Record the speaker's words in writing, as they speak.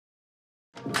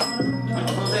Yeah,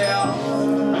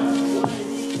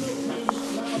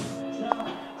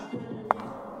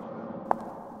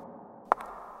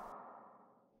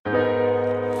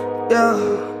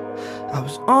 I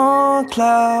was on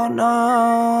cloud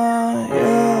nine,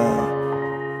 yeah.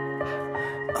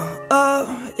 Up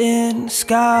in the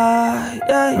sky,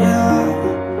 yeah.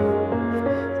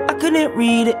 I couldn't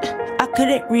read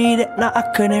it, no, I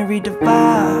couldn't read the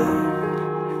vibe.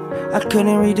 I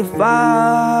couldn't read the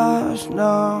vibes,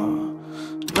 no.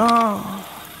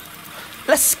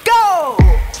 Let's go!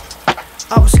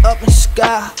 I was up in the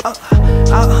sky,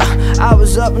 I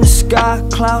was up in the sky,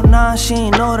 cloud nine, she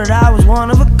ain't know that I was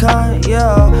one of a kind,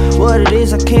 yeah. What it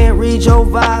is, I can't read your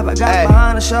vibe, I got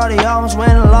behind the shorty, almost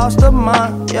went and lost her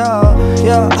mind, yeah.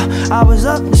 I was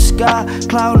up in the sky,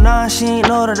 cloud nine, she ain't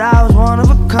know that I was one of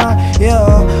a kind,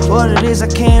 yeah. What it is, I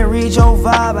can't read your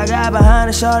vibe, I got behind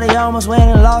the shorty, almost went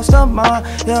and lost her mind,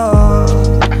 yeah.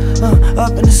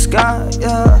 Up in the sky,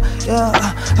 yeah.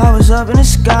 I was up in the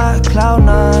sky, cloud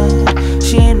nine.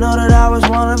 She ain't know that I was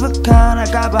one of a kind. I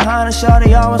got behind the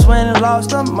shawty, almost went and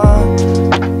lost her mind.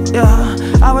 Yeah,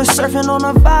 I was surfing on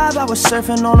a vibe, I was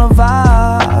surfing on a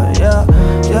vibe. Yeah.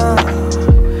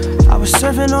 I was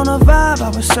surfing on a vibe, I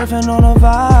was surfing on a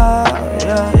vibe.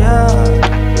 Yeah.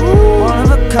 One of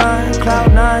a kind,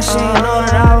 cloud nine. She ain't know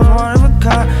that I was one of a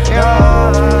kind.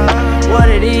 Yeah. What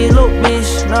it is, look,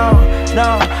 bitch, no.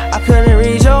 I couldn't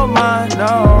read your mind,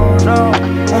 no.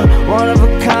 One of a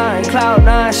kind, cloud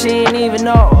nine, she ain't even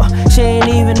know.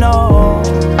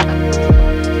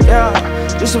 Yeah,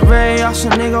 this a very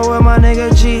awesome nigga with my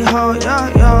nigga Jiho,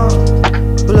 yeah.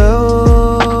 Blue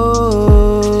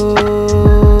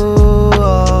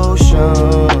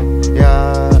ocean,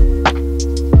 yeah.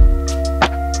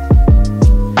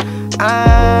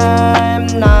 I'm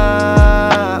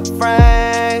not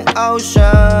Frank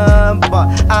Ocean, but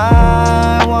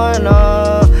I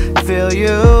wanna feel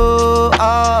you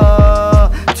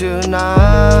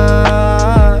tonight,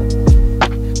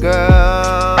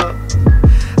 girl.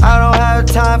 I don't have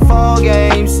time for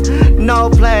games, no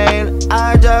playing.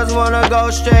 I just wanna go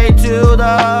straight to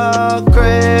the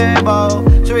crib, oh,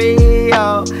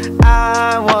 trio.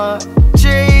 I want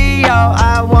Gio,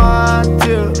 I want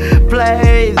to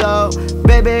play though.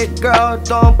 Baby girl,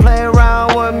 don't play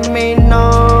around with me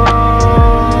no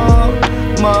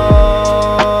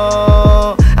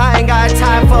more. I ain't got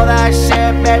time for that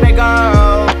shit, baby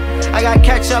girl. I gotta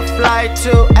catch a flight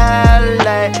to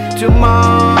LA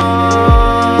tomorrow.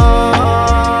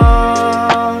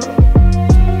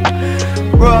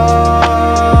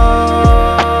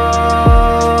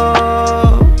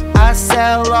 I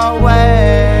sail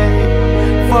away,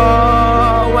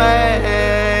 far away.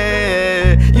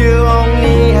 You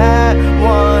only had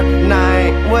one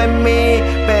night with me,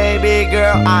 baby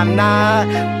girl. I'm not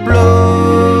blue.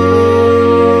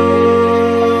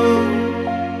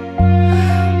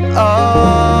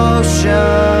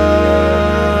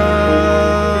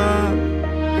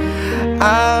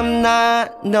 I'm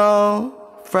not no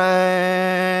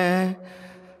friend.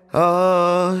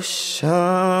 Ocean.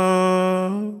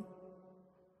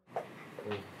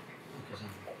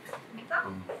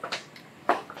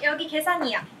 여기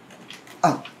계산이야.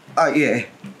 예.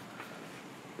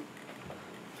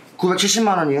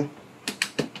 970만 원이요.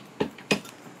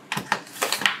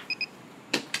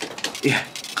 예,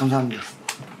 감사합니다.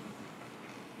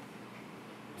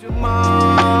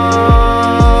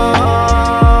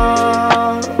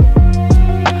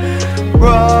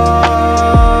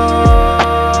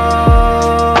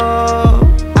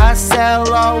 I sail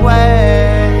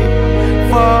away,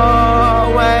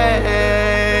 far away.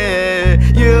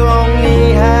 You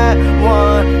only had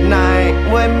one night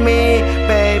with me,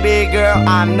 baby girl.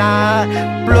 I'm not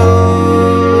blue.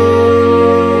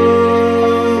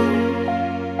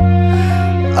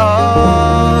 Ocean.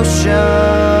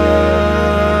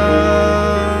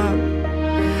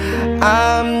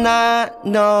 I'm not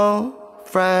no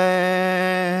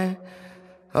friend.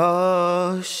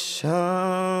 Ocean.